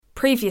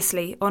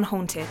Previously on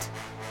Haunted.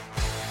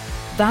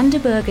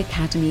 Vanderburg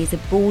Academy is a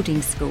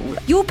boarding school.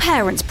 Your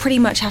parents pretty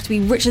much have to be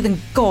richer than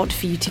God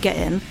for you to get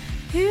in.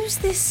 Who's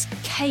this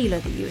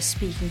Kayla that you were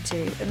speaking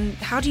to, and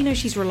how do you know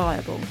she's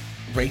reliable?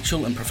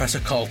 Rachel and Professor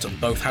Carlton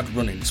both had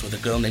run-ins with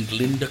a girl named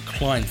Linda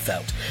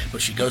Kleinfeld,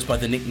 but she goes by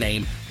the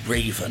nickname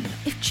Raven.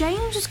 If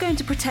James was going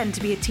to pretend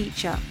to be a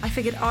teacher, I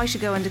figured I should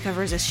go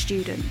undercover as a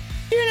student.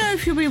 Do you know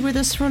if you'll be with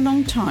us for a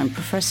long time,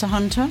 Professor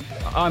Hunter?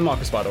 I'm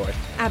Marcus, by the way.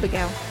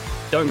 Abigail.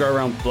 Don't go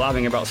around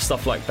blabbing about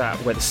stuff like that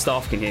where the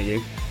staff can hear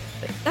you.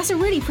 That's a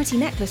really pretty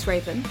necklace,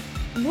 Raven.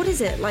 What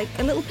is it, like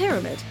a little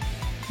pyramid?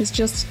 It's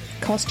just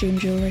costume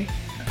jewellery.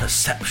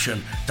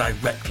 Perception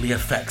directly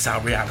affects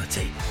our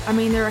reality. I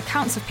mean, there are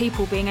accounts of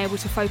people being able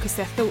to focus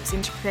their thoughts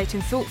into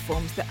creating thought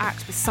forms that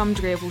act with some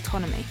degree of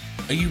autonomy.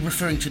 Are you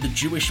referring to the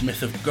Jewish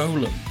myth of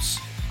golems?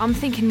 I'm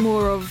thinking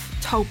more of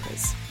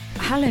tulpas.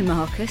 Hello,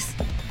 Marcus.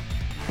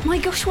 My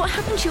gosh, what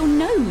happened to your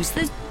nose?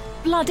 There's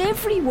blood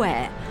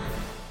everywhere.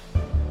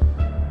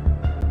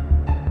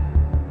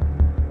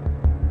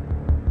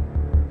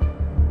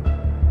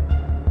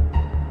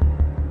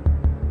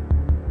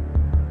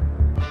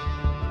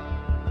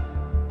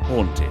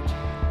 Haunted,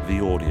 the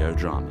audio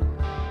drama.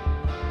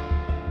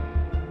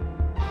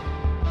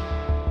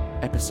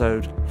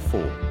 Episode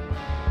 4.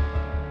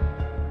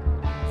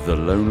 The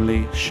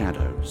Lonely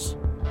Shadows.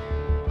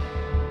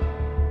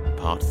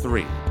 Part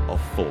 3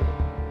 of 4.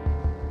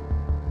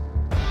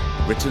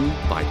 Written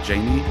by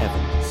Jamie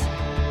Evans.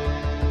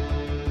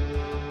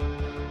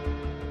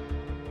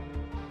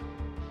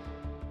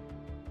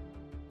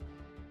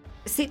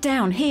 Sit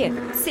down, here,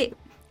 sit.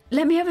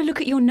 Let me have a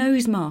look at your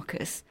nose,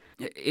 Marcus.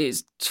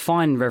 It's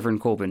fine,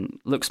 Reverend Corbin.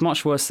 Looks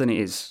much worse than it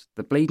is.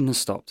 The bleeding has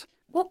stopped.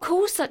 What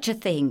caused such a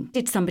thing?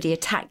 Did somebody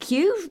attack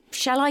you?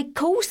 Shall I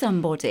call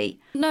somebody?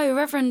 No,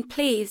 Reverend,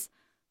 please.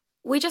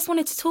 We just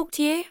wanted to talk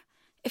to you,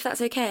 if that's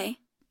okay.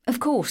 Of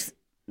course.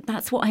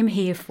 That's what I'm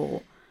here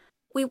for.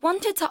 We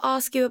wanted to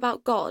ask you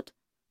about God.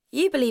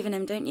 You believe in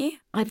him, don't you?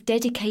 I've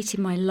dedicated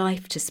my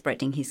life to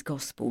spreading his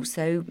gospel,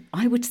 so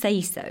I would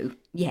say so,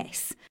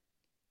 yes.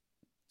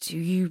 Do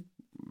you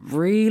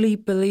really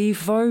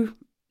believe, though?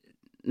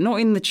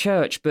 Not in the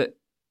church, but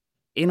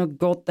in a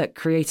God that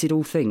created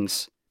all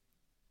things.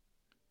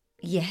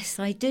 Yes,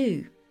 I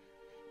do.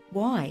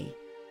 Why?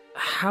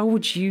 How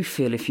would you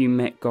feel if you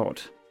met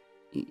God?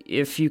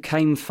 If you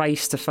came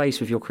face to face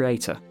with your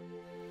creator?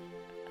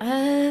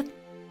 That's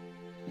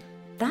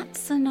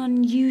an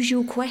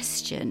unusual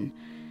question.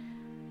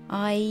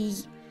 I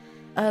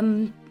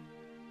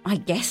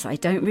guess I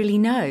don't really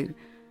know.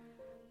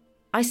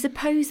 I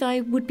suppose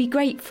I would be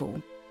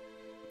grateful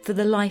for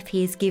the life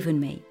he has given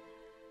me,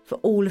 for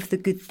all of the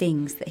good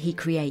things that he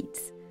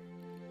creates.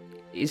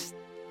 Is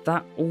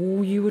that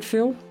all you would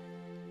feel?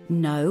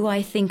 No,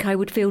 I think I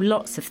would feel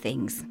lots of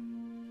things.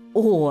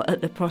 Awe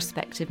at the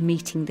prospect of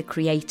meeting the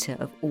creator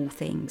of all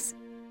things.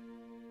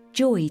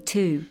 Joy,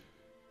 too.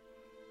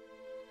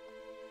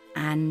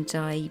 And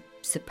I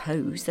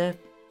suppose a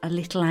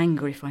little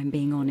anger, if I'm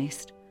being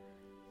honest.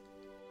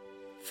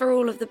 For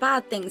all of the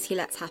bad things he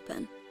lets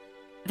happen.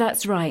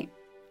 That's right.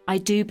 I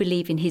do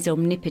believe in his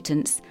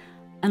omnipotence,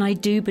 and I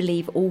do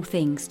believe all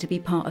things to be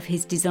part of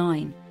his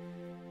design.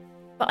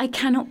 But I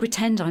cannot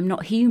pretend I'm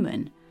not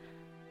human.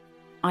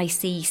 I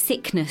see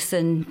sickness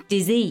and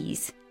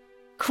disease,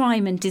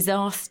 crime and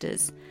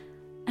disasters,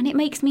 and it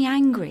makes me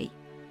angry.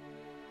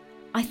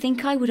 I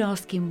think I would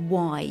ask him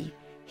why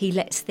he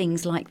lets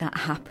things like that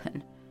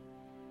happen.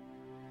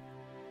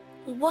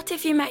 What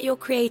if you met your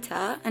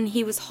creator and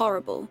he was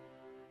horrible?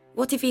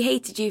 What if he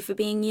hated you for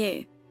being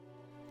you?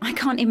 I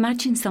can't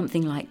imagine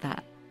something like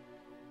that.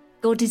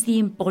 God is the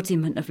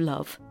embodiment of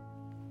love.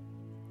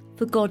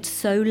 For God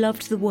so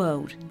loved the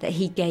world that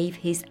he gave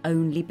his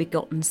only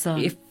begotten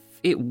Son. If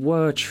it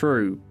were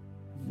true,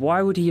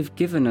 why would he have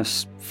given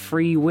us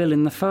free will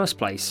in the first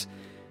place?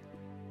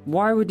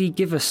 Why would he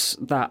give us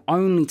that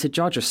only to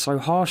judge us so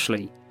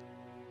harshly?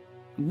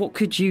 What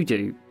could you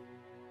do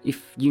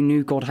if you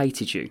knew God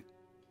hated you?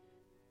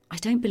 I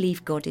don't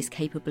believe God is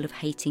capable of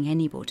hating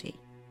anybody.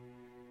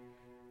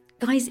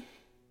 Guys,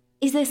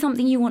 is there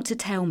something you want to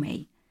tell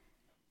me?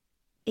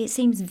 It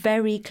seems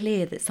very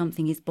clear that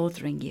something is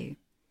bothering you.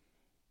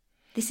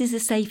 This is a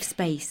safe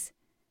space.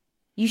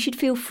 You should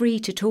feel free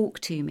to talk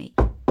to me.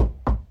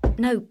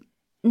 No,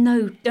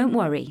 don't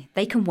worry.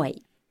 They can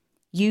wait.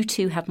 You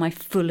two have my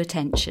full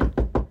attention.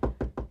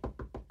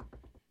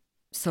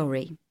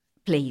 Sorry,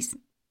 please.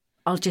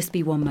 I'll just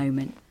be one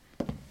moment.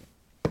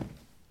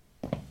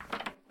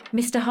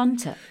 Mr.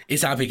 Hunter.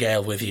 Is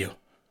Abigail with you?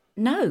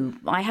 No,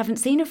 I haven't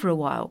seen her for a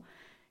while.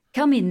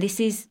 Come in, this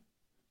is...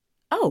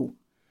 Oh.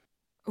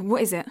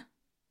 What is it?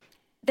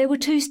 There were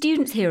 2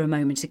 students here a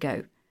moment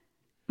ago.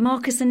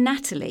 Marcus and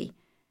Natalie.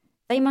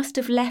 They must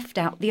have left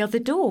out the other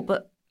door,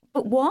 but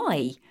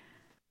why?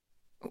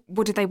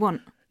 What did they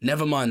want?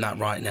 Never mind that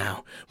right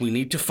now. We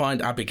need to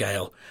find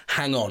Abigail.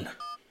 Hang on.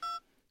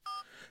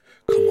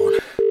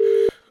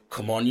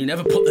 Come on, you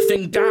never put the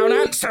thing down.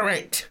 Answer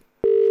it!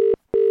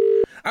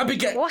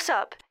 Abigail... What's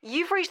up?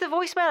 You've reached the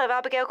voicemail of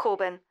Abigail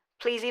Corbin.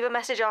 Please leave a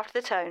message after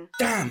the tone.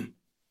 Damn!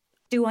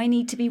 Do I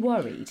need to be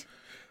worried?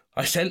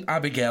 I sent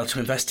Abigail to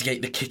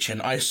investigate the kitchen.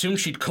 I assumed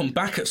she'd come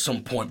back at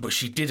some point, but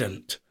she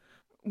didn't.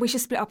 We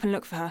should split up and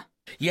look for her.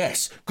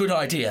 Yes, good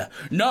idea.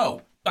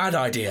 No, bad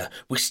idea.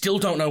 We still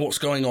don't know what's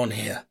going on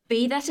here.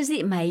 Be that as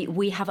it may,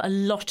 we have a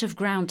lot of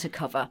ground to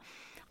cover.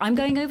 I'm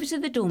going over to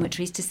the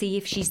dormitories to see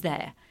if she's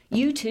there.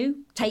 You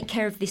two, take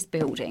care of this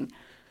building.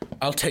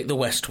 I'll take the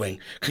west wing.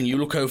 Can you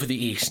look over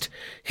the east?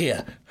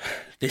 Here,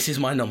 this is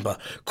my number.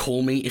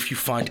 Call me if you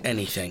find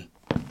anything.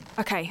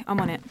 OK, I'm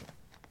on it.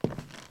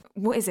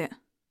 What is it?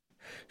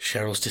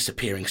 Cheryl's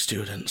disappearing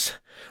students.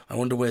 I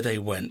wonder where they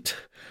went,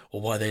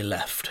 or why they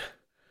left.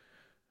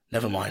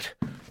 Never mind.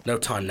 No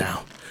time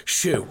now.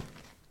 Shoo!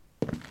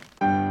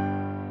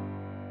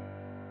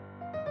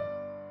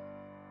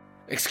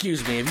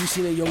 Excuse me, have you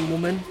seen a young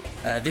woman?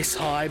 This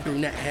high,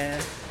 brunette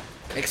hair?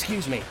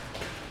 Excuse me.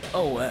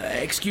 Oh,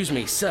 excuse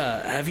me,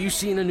 sir. Have you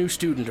seen a new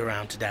student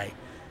around today?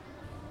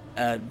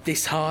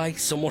 This high,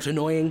 somewhat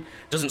annoying,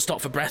 doesn't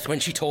stop for breath when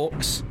she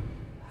talks.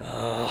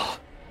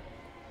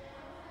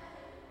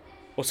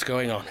 What's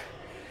going on?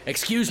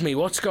 Excuse me,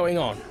 what's going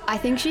on? I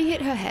think she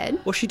hit her head.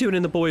 What's she doing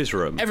in the boys'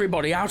 room?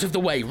 Everybody out of the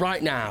way,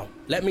 right now.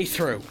 Let me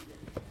through.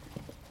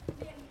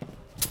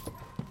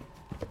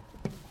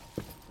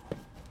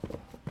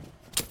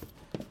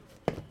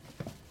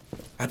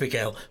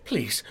 Abigail,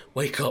 please,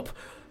 wake up.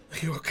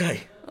 Are you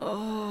okay?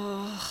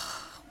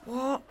 Oh,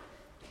 what?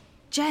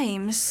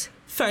 James?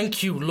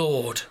 Thank you,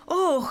 Lord.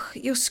 Oh,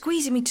 you're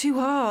squeezing me too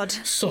hard.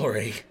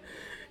 Sorry.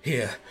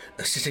 Here,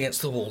 sit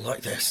against the wall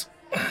like this.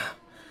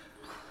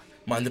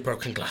 Mind the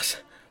broken glass.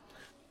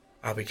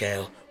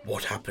 Abigail,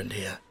 what happened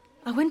here?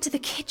 I went to the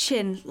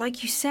kitchen,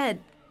 like you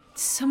said.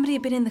 Somebody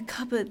had been in the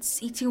cupboards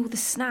eating all the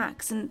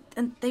snacks and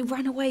they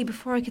ran away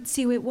before I could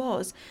see who it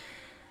was.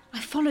 I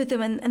followed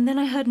them and then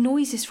I heard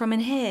noises from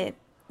in here.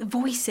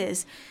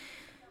 Voices.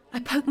 I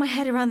poked my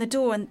head around the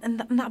door and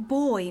that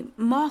boy,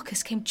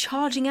 Marcus, came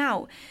charging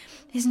out.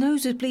 His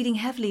nose was bleeding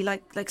heavily,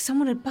 like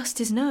someone had bust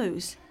his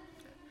nose.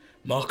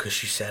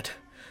 Marcus, you said,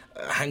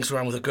 hangs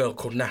around with a girl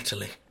called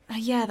Natalie.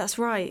 Yeah, that's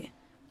right.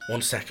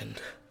 1 second.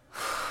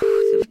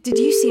 Did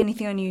you see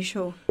anything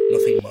unusual?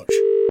 Nothing much.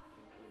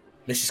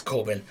 Mrs.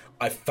 Corbin,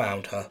 I've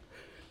found her.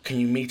 Can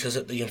you meet us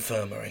at the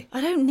infirmary?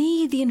 I don't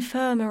need the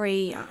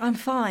infirmary. I'm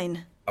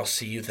fine. I'll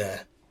see you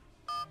there.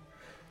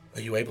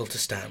 Are you able to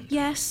stand?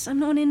 Yes, I'm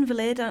not an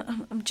invalid.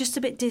 I'm just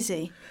a bit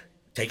dizzy.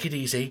 Take it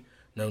easy.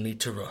 No need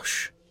to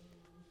rush.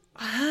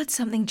 I heard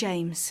something,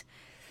 James.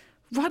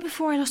 Right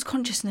before I lost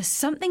consciousness,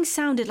 something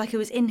sounded like it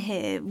was in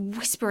here,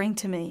 whispering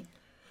to me.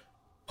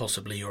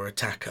 Possibly your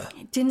attacker.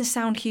 It didn't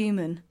sound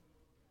human.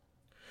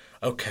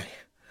 OK,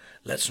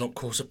 let's not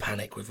cause a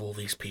panic with all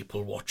these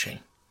people watching.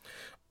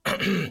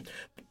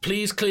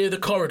 Please clear the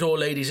corridor,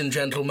 ladies and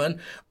gentlemen.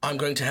 I'm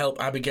going to help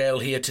Abigail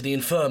here to the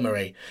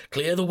infirmary.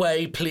 Clear the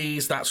way,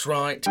 please, that's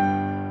right.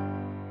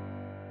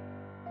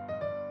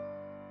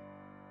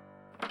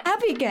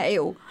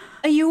 Abigail,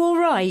 are you all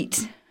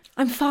right?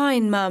 I'm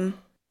fine, Mum.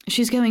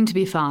 She's going to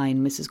be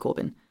fine, Mrs.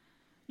 Corbin.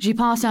 She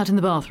passed out in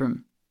the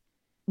bathroom.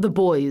 The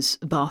boys'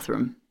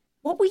 bathroom.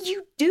 What were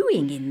you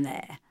doing in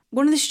there?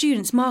 One of the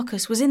students,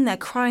 Marcus, was in there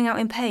crying out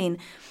in pain.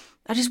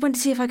 I just went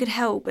to see if I could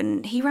help,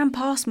 and he ran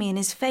past me and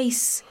his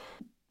face...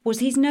 Was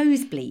his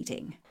nose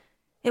bleeding?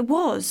 It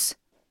was.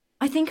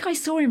 I think I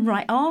saw him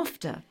right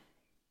after.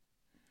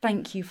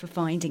 Thank you for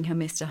finding her,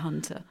 Mr.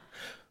 Hunter.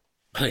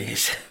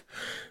 Please,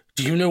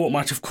 do you know what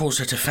might have caused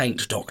her to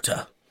faint,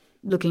 Doctor?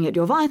 Looking at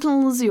your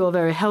vitals, you're a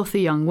very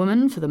healthy young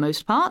woman for the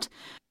most part.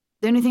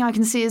 The only thing I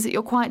can see is that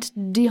you're quite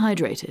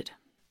dehydrated.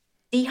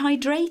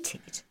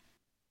 Dehydrated?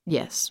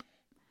 Yes.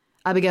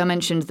 Abigail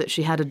mentioned that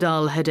she had a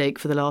dull headache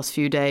for the last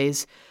few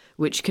days,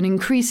 which can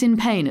increase in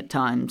pain at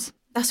times.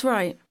 That's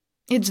right.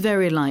 It's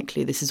very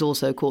likely this is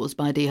also caused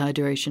by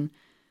dehydration.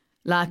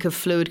 Lack of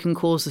fluid can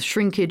cause the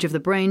shrinkage of the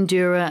brain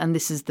dura, and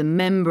this is the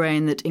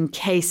membrane that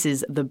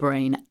encases the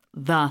brain,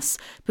 thus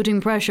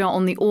putting pressure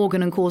on the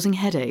organ and causing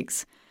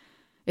headaches.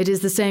 It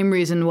is the same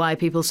reason why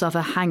people suffer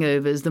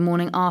hangovers the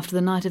morning after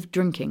the night of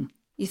drinking.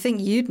 You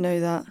think you'd know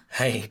that?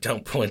 Hey,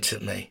 don't point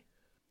at me.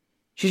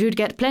 She should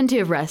get plenty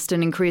of rest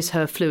and increase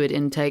her fluid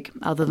intake.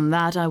 Other than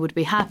that, I would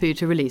be happy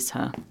to release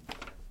her.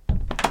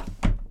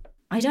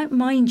 I don't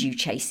mind you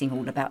chasing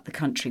all about the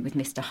country with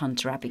Mr.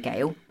 Hunter,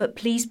 Abigail, but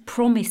please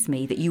promise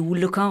me that you will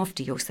look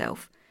after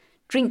yourself.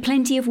 Drink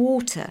plenty of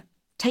water.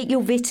 Take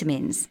your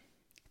vitamins.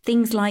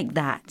 Things like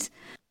that.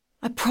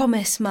 I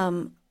promise,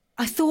 Mum.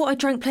 I thought I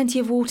drank plenty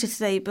of water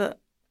today, but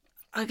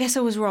I guess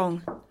I was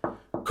wrong.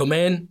 Come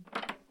in.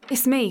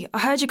 It's me. I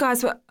heard you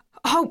guys were...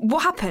 Oh,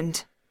 what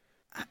happened?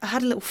 I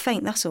had a little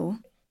faint, that's all.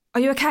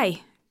 Are you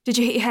okay? Did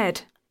you hit your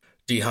head?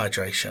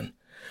 Dehydration.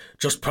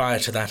 Just prior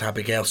to that,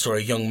 Abigail saw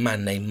a young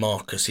man named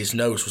Marcus. His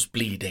nose was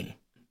bleeding.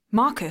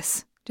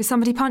 Marcus? Did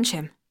somebody punch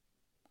him?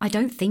 I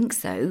don't think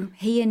so.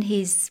 He and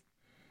his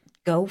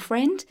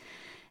girlfriend,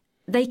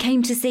 they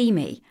came to see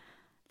me.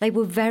 They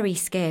were very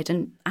scared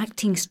and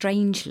acting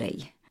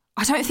strangely.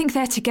 I don't think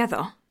they're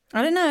together.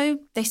 I don't know.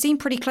 They seem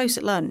pretty close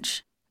at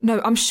lunch.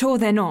 No, I'm sure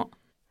they're not.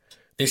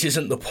 This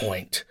isn't the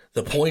point.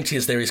 The point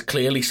is there is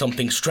clearly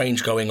something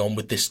strange going on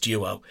with this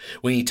duo.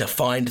 We need to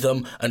find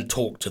them and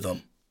talk to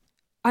them.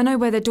 I know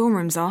where their dorm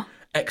rooms are.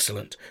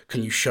 Excellent.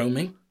 Can you show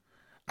me?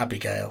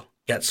 Abigail,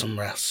 get some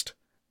rest.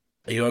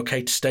 Are you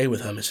okay to stay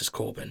with her, Mrs.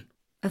 Corbin?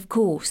 Of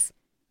course.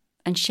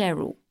 And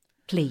Cheryl,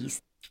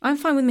 please. I'm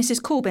fine with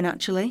Mrs. Corbin,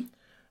 actually.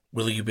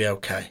 Will you be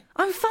okay?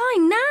 I'm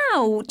fine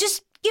now.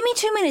 Just give me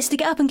 2 minutes to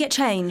get up and get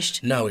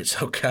changed. No,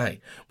 it's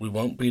okay. We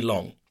won't be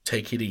long.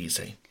 Take it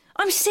easy.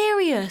 I'm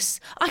serious.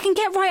 I can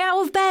get right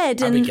out of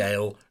bed and...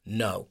 Abigail,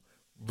 no.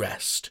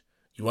 Rest.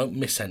 You won't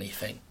miss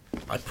anything.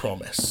 I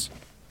promise.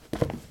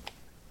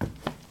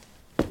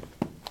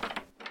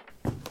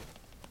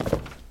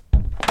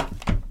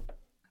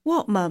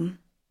 What, Mum?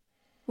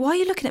 Why are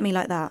you looking at me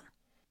like that?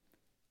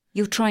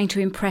 You're trying to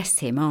impress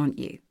him, aren't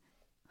you?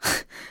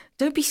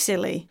 Don't be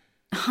silly.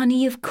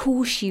 Honey, of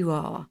course you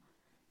are.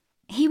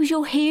 He was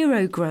your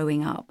hero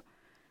growing up.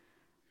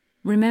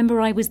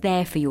 Remember, I was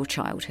there for your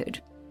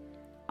childhood.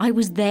 I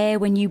was there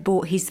when you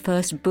brought his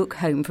first book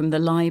home from the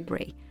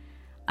library,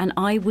 and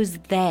I was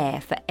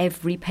there for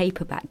every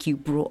paperback you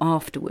brought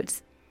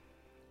afterwards.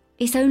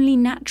 It's only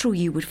natural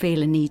you would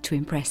feel a need to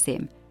impress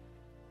him.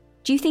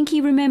 Do you think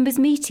he remembers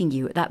meeting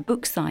you at that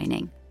book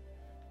signing?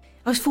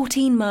 I was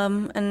 14,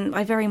 Mum, and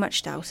I very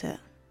much doubt it.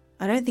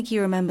 I don't think he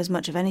remembers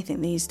much of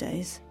anything these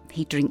days.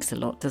 He drinks a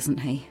lot, doesn't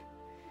he?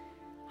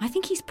 I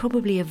think he's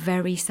probably a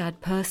very sad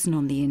person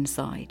on the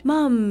inside.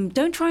 Mum,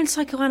 don't try and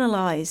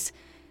psychoanalyse.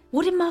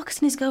 What did Marcus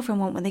and his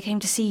girlfriend want when they came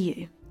to see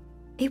you?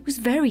 It was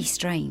very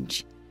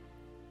strange.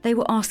 They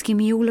were asking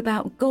me all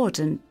about God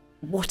and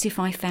what if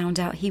I found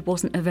out he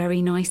wasn't a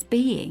very nice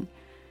being.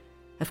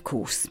 Of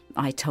course,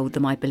 I told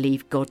them I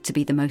believed God to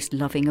be the most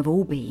loving of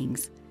all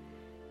beings.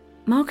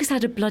 Marcus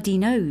had a bloody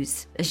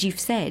nose, as you've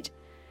said.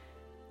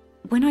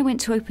 When I went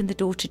to open the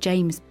door to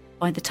James,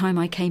 by the time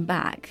I came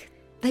back,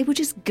 they were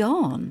just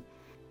gone.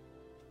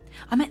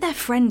 I met their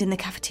friend in the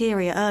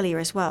cafeteria earlier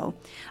as well.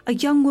 A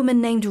young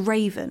woman named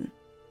Raven.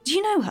 Do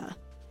you know her?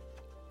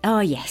 Oh,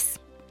 yes.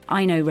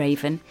 I know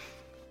Raven.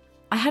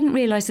 I hadn't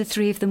realised the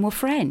three of them were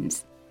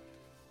friends.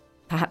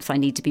 Perhaps I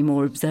need to be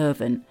more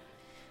observant.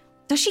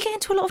 Does she get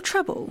into a lot of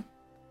trouble?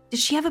 Did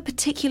she have a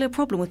particular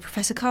problem with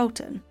Professor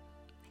Carlton?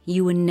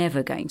 You were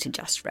never going to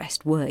just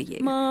rest, were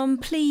you? Mum,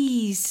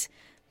 please.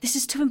 This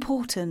is too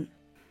important.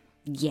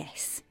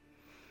 Yes.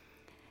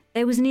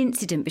 There was an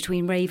incident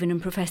between Raven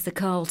and Professor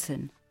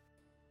Carlton.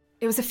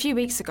 It was a few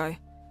weeks ago.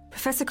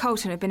 Professor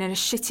Carlton had been in a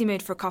shitty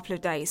mood for a couple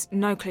of days,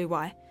 no clue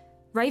why.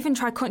 Raven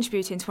tried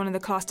contributing to one of the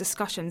class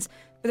discussions,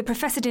 but the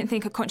professor didn't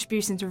think her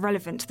contributions were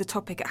relevant to the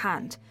topic at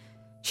hand.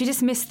 She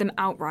dismissed them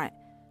outright.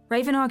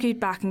 Raven argued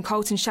back and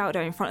Carlton shouted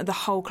at her in front of the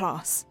whole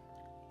class.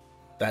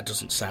 That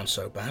doesn't sound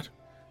so bad.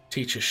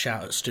 Teachers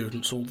shout at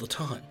students all the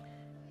time.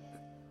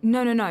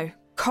 No.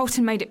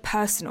 Carlton made it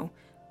personal.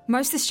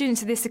 Most of the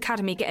students of this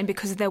academy get in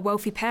because of their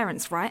wealthy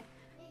parents, right?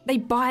 They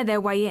buy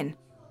their way in.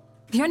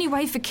 The only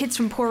way for kids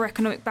from poorer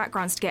economic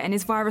backgrounds to get in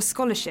is via a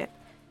scholarship.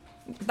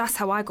 That's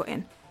how I got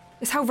in.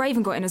 It's how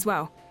Raven got in as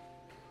well.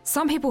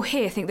 Some people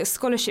here think that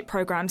scholarship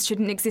programmes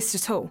shouldn't exist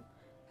at all.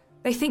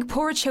 They think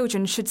poorer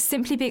children should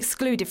simply be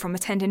excluded from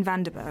attending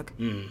Vanderburg.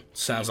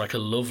 Sounds like a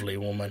lovely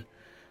woman.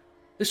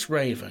 This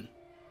Raven,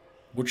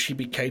 would she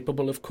be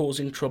capable of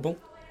causing trouble?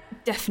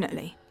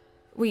 Definitely.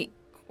 We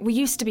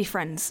used to be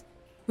friends.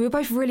 We were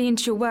both really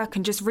into your work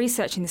and just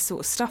researching this sort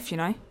of stuff, you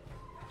know?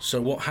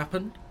 So what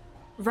happened?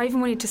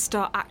 Raven wanted to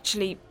start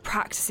actually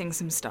practicing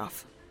some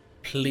stuff.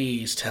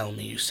 Please tell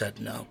me you said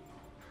no.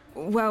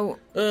 Well...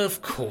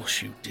 Of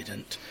course you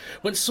didn't.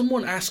 When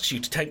someone asks you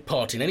to take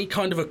part in any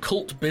kind of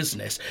occult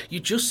business, you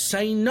just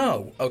say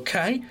no,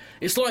 okay?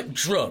 It's like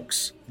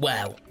drugs.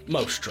 Well,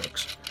 most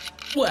drugs.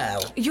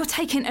 Well... You're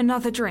taking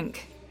another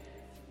drink.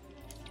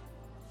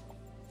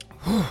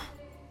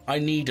 I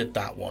needed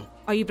that one.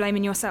 Are you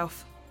blaming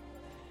yourself?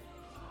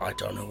 I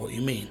don't know what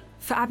you mean.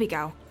 For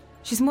Abigail.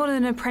 She's more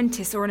than an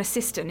apprentice or an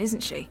assistant,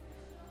 isn't she?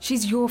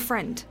 She's your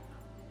friend.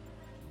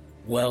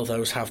 Well,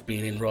 those have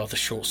been in rather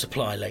short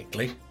supply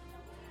lately.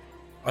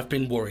 I've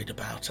been worried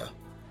about her.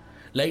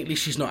 Lately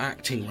she's not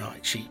acting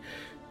right. She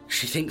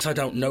thinks I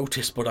don't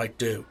notice, but I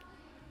do.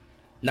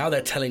 Now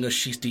they're telling us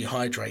she's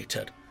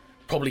dehydrated,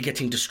 probably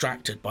getting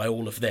distracted by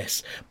all of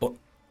this, but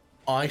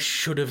I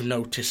should have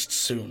noticed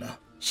sooner.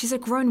 She's a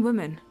grown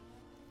woman.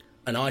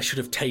 And I should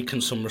have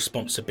taken some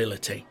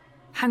responsibility.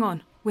 Hang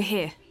on, we're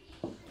here.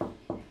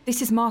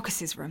 This is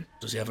Marcus's room.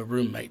 Does he have a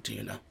roommate, do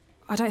you know?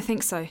 I don't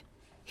think so.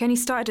 He only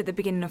started at the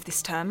beginning of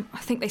this term. I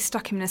think they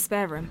stuck him in a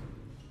spare room.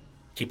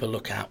 Keep a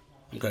lookout.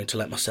 I'm going to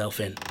let myself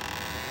in.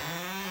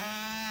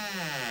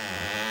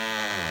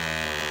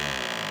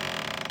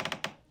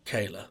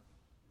 Kayla.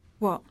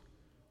 What?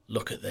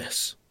 Look at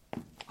this.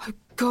 Oh,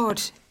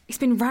 God. It's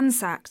been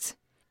ransacked.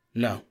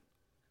 No.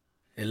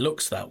 It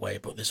looks that way,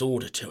 but there's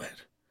order to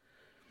it.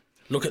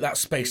 Look at that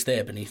space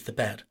there beneath the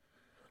bed.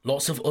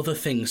 Lots of other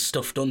things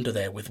stuffed under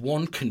there with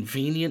one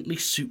conveniently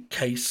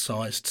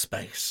suitcase-sized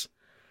space.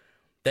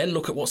 Then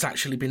look at what's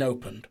actually been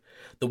opened.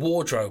 The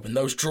wardrobe and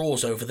those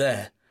drawers over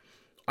there.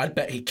 I'd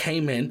bet he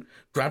came in,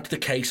 grabbed the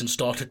case and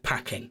started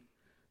packing.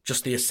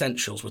 Just the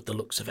essentials with the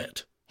looks of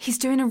it. He's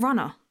doing a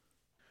runner.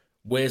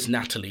 Where's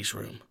Natalie's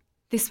room?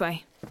 This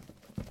way.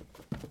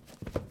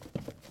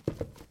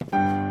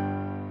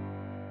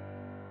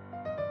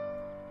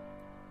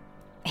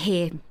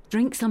 Here,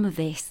 drink some of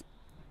this.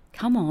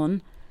 Come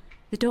on.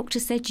 The doctor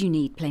said you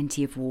need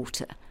plenty of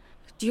water.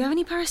 Do you have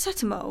any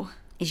paracetamol?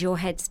 Is your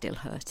head still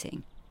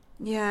hurting?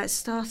 Yeah, it's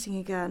starting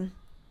again.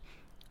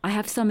 I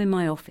have some in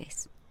my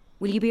office.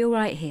 Will you be all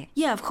right here?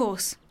 Yeah, of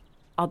course.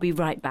 I'll be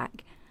right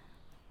back.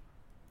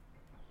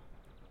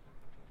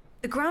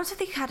 The grounds of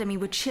the academy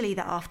were chilly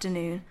that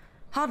afternoon.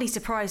 Hardly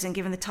surprising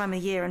given the time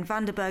of year and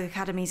Vanderburg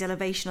Academy's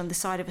elevation on the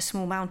side of a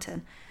small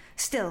mountain.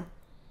 Still,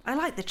 I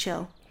liked the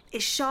chill.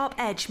 Its sharp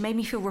edge made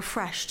me feel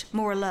refreshed,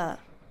 more alert,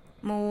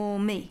 more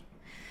me.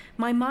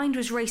 My mind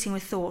was racing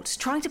with thoughts,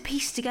 trying to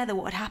piece together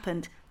what had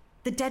happened.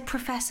 The dead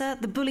professor,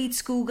 the bullied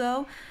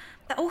schoolgirl,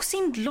 that all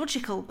seemed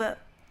logical, but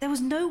there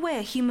was no way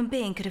a human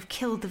being could have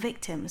killed the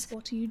victims.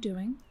 What are you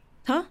doing?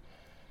 Huh?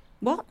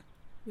 What?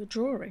 You're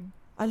drawing.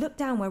 I looked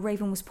down where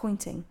Raven was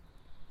pointing.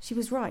 She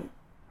was right.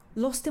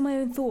 Lost in my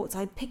own thoughts,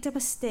 I had picked up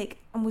a stick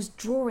and was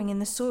drawing in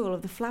the soil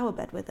of the flower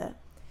bed with it.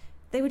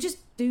 They were just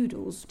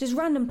doodles, just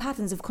random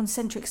patterns of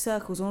concentric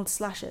circles and odd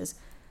slashes.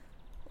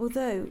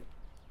 Although,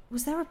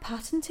 was there a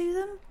pattern to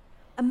them?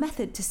 A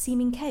method to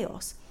seeming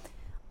chaos?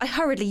 I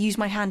hurriedly used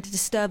my hand to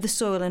disturb the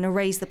soil and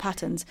erase the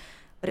patterns,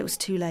 but it was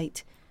too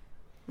late.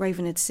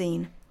 Raven had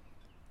seen.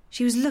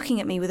 She was looking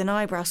at me with an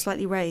eyebrow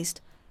slightly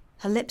raised,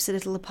 her lips a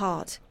little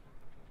apart,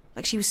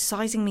 like she was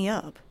sizing me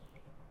up.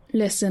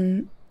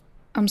 Listen,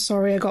 I'm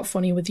sorry I got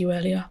funny with you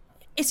earlier.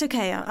 It's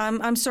okay,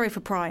 I'm sorry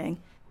for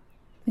prying.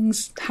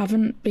 Things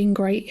haven't been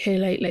great here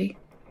lately.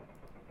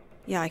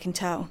 Yeah, I can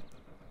tell.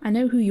 I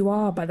know who you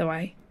are, by the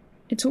way.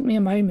 It took me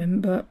a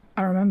moment, but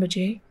I remembered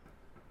you.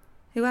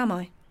 Who am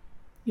I?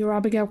 You're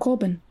Abigail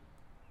Corbin.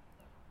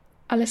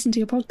 I listened to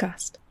your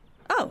podcast.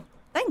 Oh,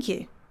 thank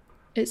you.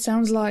 It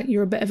sounds like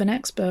you're a bit of an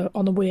expert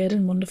on the weird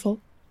and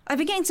wonderful. I've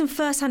been getting some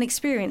first-hand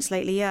experience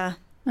lately, yeah.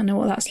 I know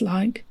what that's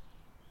like.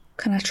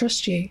 Can I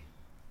trust you?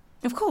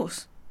 Of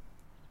course.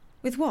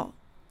 With what?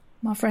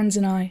 My friends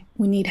and I,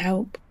 we need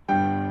help.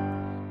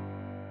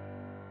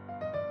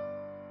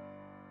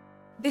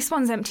 This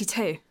one's empty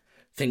too.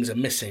 Things are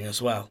missing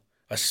as well.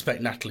 I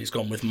suspect Natalie's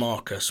gone with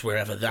Marcus,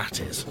 wherever that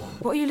is.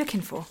 What are you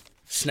looking for?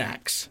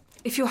 Snacks.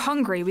 If you're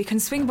hungry, we can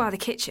swing by the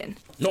kitchen.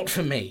 Not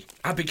for me.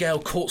 Abigail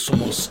caught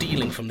someone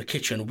stealing from the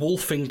kitchen,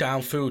 wolfing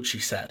down food, she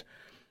said.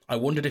 I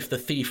wondered if the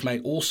thief may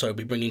also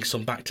be bringing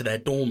some back to their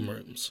dorm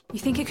rooms. You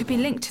think it could be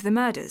linked to the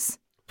murders?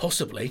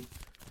 Possibly.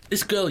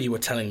 This girl you were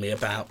telling me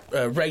about,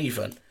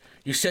 Raven,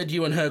 you said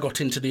you and her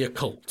got into the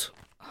occult.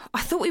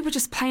 I thought we were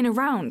just playing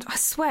around, I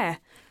swear.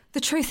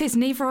 The truth is,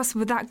 neither of us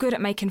were that good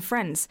at making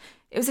friends.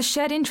 It was a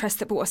shared interest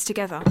that brought us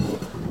together.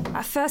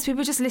 At first, we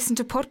would just listen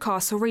to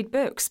podcasts or read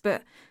books,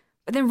 but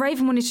then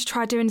Raven wanted to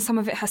try doing some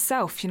of it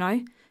herself, you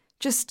know?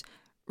 Just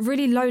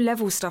really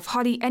low-level stuff.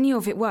 Hardly any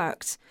of it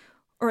worked.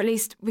 Or at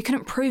least, we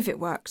couldn't prove it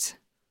worked.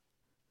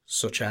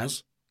 Such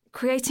as?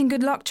 Creating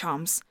good luck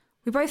charms.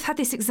 We both had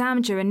this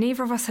exam due and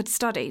neither of us had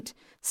studied,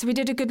 so we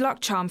did a good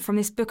luck charm from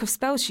this book of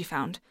spells she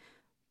found.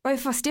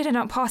 Both of us did end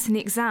up passing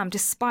the exam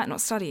despite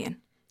not studying.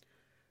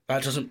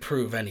 That doesn't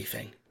prove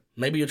anything.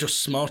 Maybe you're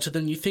just smarter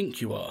than you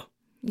think you are.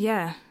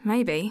 Yeah,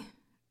 maybe.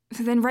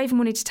 So then Raven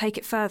wanted to take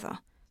it further.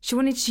 She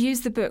wanted to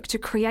use the book to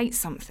create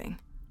something.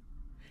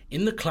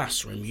 In the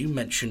classroom, you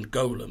mentioned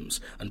golems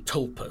and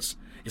tulpas.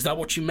 Is that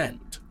what you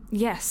meant?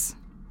 Yes.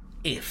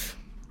 If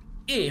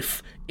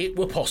it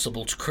were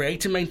possible to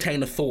create and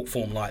maintain a thought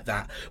form like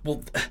that,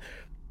 well,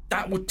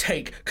 that would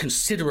take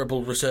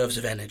considerable reserves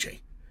of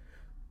energy.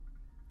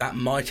 That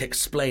might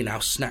explain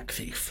our snack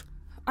thief.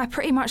 I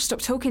pretty much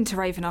stopped talking to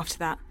Raven after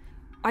that.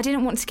 I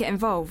didn't want to get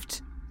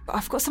involved, but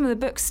I've got some of the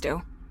books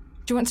still.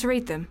 Do you want to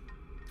read them?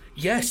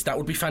 Yes, that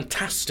would be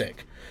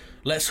fantastic.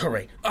 Let's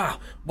hurry.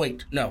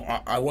 Wait, no,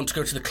 I want to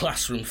go to the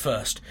classroom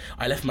first.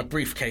 I left my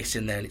briefcase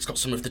in there and it's got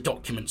some of the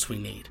documents we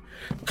need.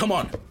 Come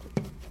on.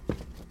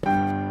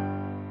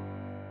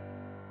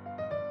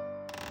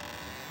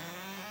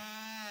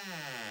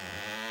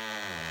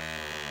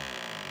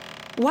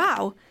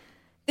 Wow,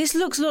 this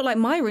looks a lot like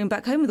my room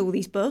back home with all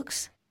these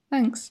books.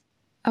 Thanks.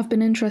 I've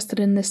been interested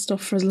in this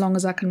stuff for as long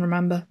as I can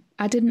remember.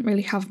 I didn't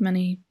really have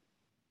many,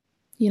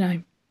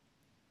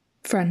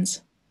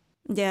 friends.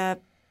 Yeah,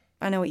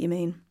 I know what you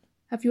mean.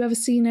 Have you ever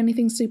seen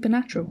anything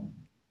supernatural?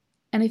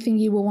 Anything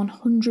you were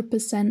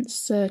 100%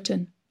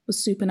 certain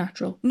was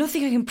supernatural?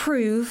 Nothing I can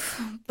prove,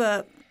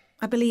 but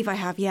I believe I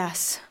have,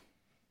 yes.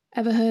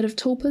 Ever heard of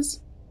tulpas?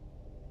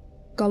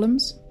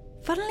 Golems?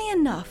 Funnily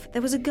enough,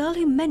 there was a girl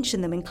who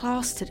mentioned them in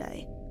class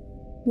today.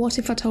 What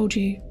if I told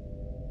you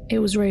it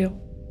was real?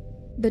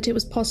 That it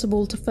was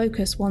possible to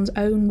focus one's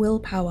own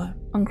willpower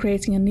on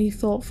creating a new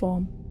thought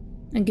form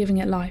and giving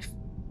it life?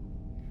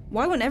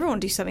 Why wouldn't everyone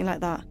do something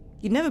like that?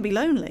 You'd never be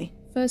lonely.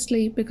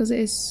 Firstly, because it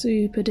is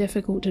super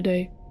difficult to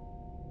do.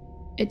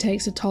 It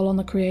takes a toll on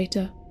the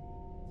creator.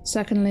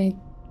 Secondly,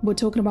 we're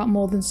talking about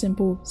more than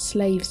simple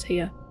slaves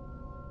here.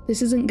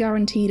 This isn't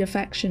guaranteed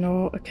affection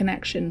or a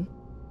connection.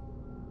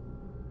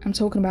 I'm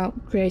talking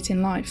about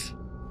creating life.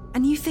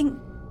 And you think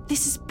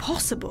this is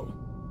possible?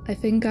 I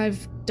think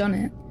I've done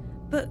it.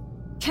 But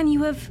can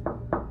you have...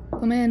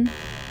 Come in.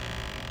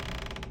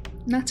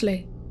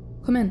 Natalie,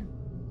 come in.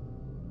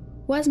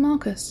 Where's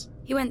Marcus?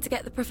 He went to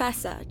get the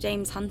professor,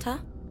 James Hunter.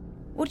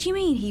 What do you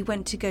mean he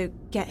went to go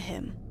get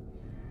him?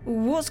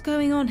 What's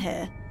going on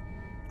here?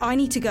 I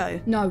need to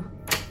go. No.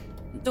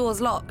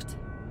 Door's locked.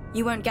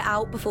 You won't get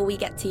out before we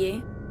get to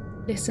you.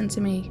 Listen to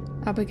me,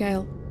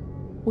 Abigail.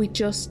 We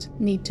just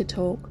need to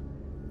talk.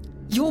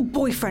 Your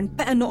boyfriend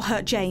better not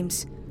hurt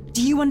James.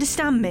 Do you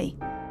understand me?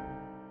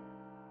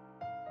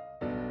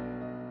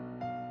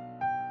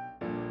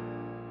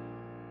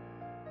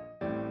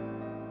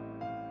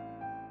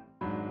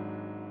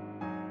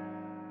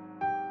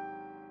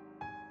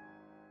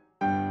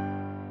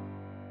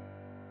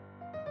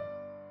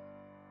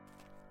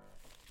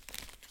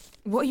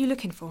 What are you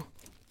looking for?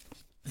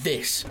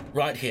 This,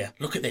 right here.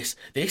 Look at this.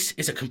 This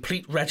is a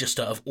complete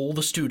register of all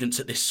the students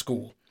at this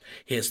school.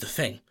 Here's the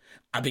thing.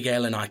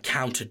 Abigail and I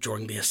counted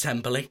during the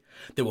assembly.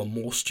 There were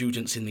more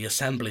students in the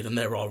assembly than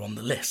there are on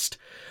the list.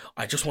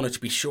 I just wanted to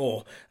be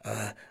sure.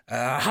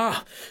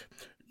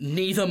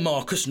 Neither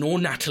Marcus nor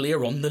Natalie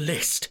are on the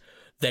list.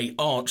 They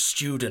aren't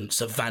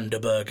students of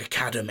Vanderburg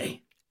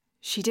Academy.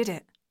 She did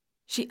it.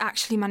 She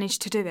actually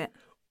managed to do it.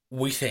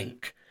 We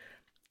think.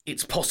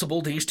 It's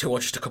possible these two are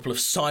just a couple of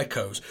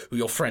psychos who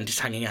your friend is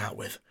hanging out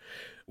with.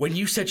 When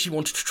you said she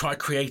wanted to try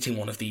creating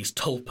one of these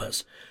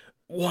tulpas,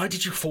 why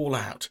did you fall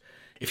out?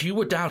 If you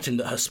were doubting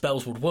that her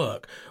spells would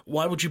work,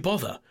 why would you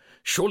bother?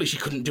 Surely she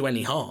couldn't do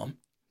any harm.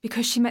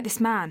 Because she met this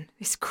man,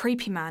 this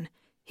creepy man.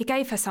 He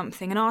gave her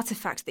something, an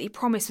artefact that he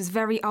promised was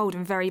very old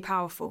and very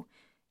powerful.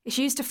 It's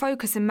used to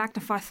focus and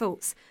magnify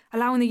thoughts,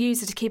 allowing the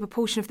user to keep a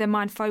portion of their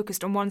mind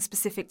focused on one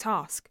specific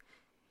task.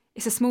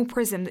 It's a small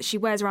prism that she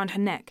wears around her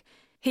neck.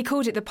 He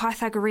called it the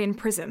Pythagorean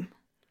prism.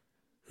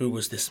 Who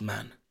was this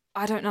man?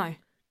 I don't know.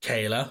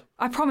 Kayla?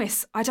 I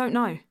promise, I don't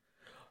know.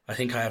 I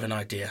think I have an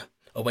idea.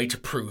 A way to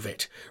prove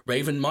it.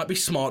 Raven might be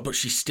smart, but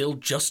she's still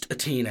just a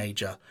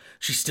teenager.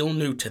 She's still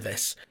new to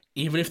this.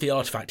 Even if the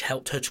artifact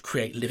helped her to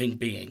create living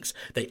beings,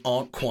 they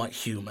aren't quite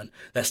human.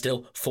 They're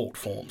still thought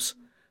forms.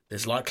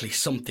 There's likely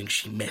something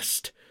she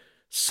missed.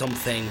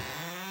 Something...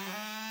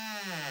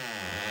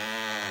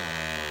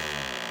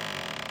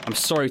 I'm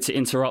sorry to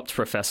interrupt,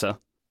 Professor.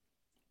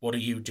 What are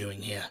you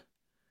doing here?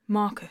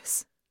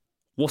 Marcus.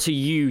 What are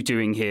you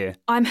doing here?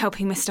 I'm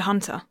helping Mr.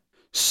 Hunter.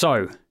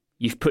 So,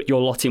 you've put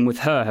your lot in with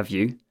her, have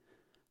you?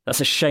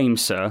 That's a shame,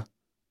 sir.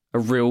 A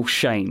real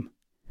shame.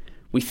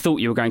 We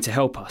thought you were going to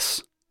help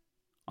us.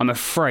 I'm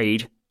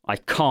afraid I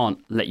can't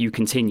let you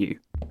continue.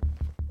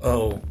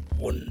 Oh,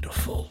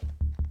 wonderful.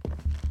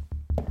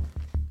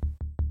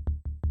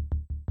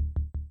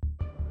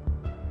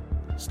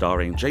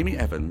 Starring Jamie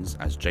Evans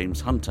as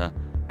James Hunter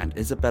and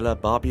Isabella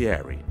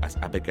Barbieri as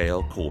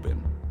Abigail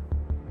Corbin.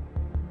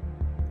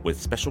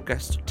 With special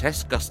guest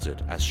Tess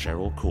Gustard as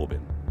Cheryl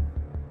Corbin.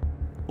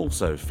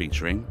 Also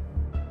featuring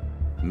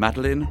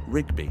Madeline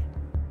Rigby,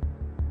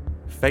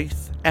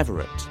 Faith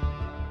Everett,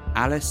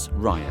 Alice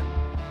Ryan,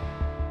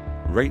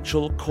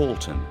 Rachel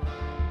Colton,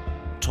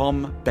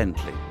 Tom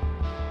Bentley,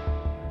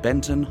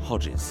 Benton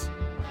Hodges.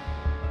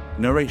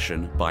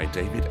 Narration by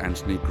David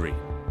Anthony Green.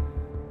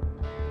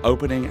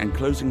 Opening and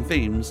closing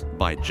themes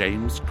by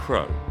James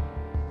Crow.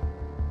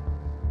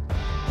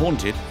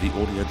 Haunted, the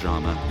audio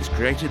drama, is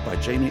created by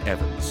Jamie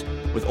Evans,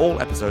 with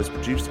all episodes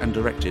produced and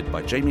directed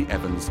by Jamie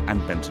Evans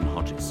and Benton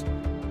Hodges.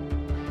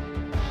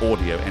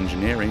 Audio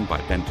engineering by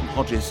Benton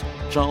Hodges,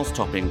 Charles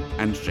Topping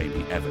and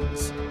Jamie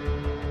Evans.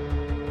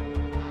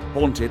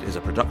 Haunted is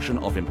a production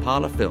of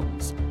Impala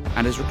Films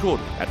and is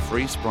recorded at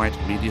Free Sprite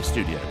Media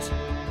Studios,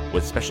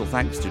 with special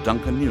thanks to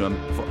Duncan Newham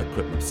for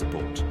equipment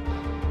support.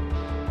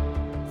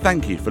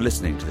 Thank you for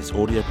listening to this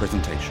audio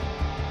presentation.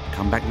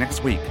 Come back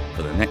next week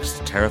for the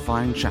next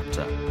terrifying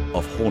chapter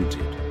of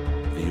Haunted,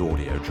 the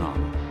audio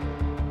drama.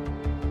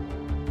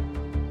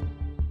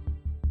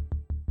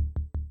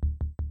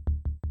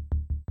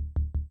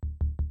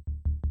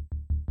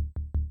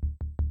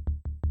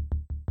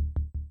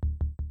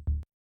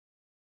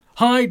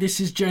 Hi, this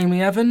is Jamie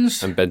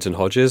Evans. And Benton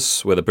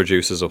Hodges. We're the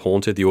producers of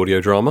Haunted, the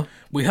audio drama.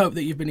 We hope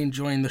that you've been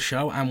enjoying the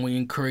show, and we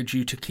encourage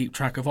you to keep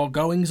track of our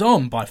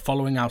goings-on by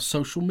following our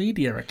social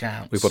media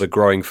accounts. We've got a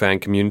growing fan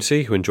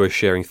community who enjoy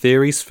sharing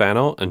theories, fan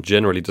art, and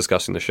generally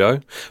discussing the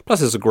show.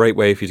 Plus, it's a great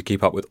way for you to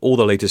keep up with all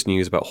the latest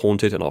news about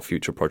Haunted and our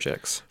future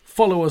projects.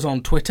 Follow us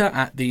on Twitter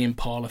at The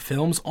Impala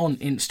Films, on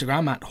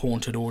Instagram at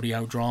Haunted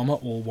Audio Drama,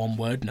 all one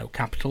word, no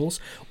capitals,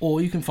 or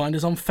you can find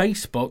us on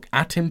Facebook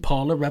at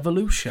Impala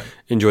Revolution.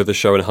 Enjoy the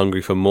show and hungry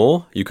for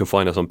more? You can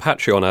find us on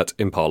Patreon at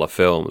Impala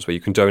Films, where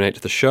you can donate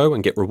to the show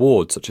and get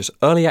rewards such as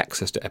early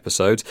access to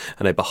episodes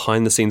and a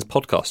behind-the-scenes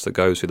podcast that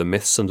goes through the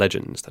myths and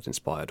legends that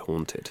inspired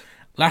Haunted.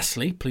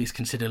 Lastly, please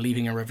consider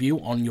leaving a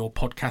review on your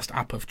podcast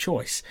app of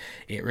choice.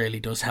 It really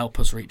does help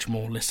us reach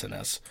more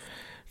listeners.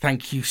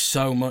 Thank you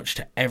so much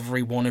to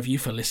every one of you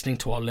for listening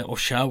to our little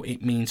show.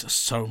 It means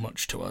so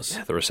much to us.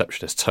 The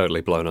reception has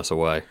totally blown us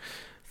away.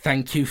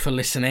 Thank you for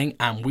listening,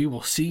 and we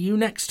will see you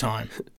next time.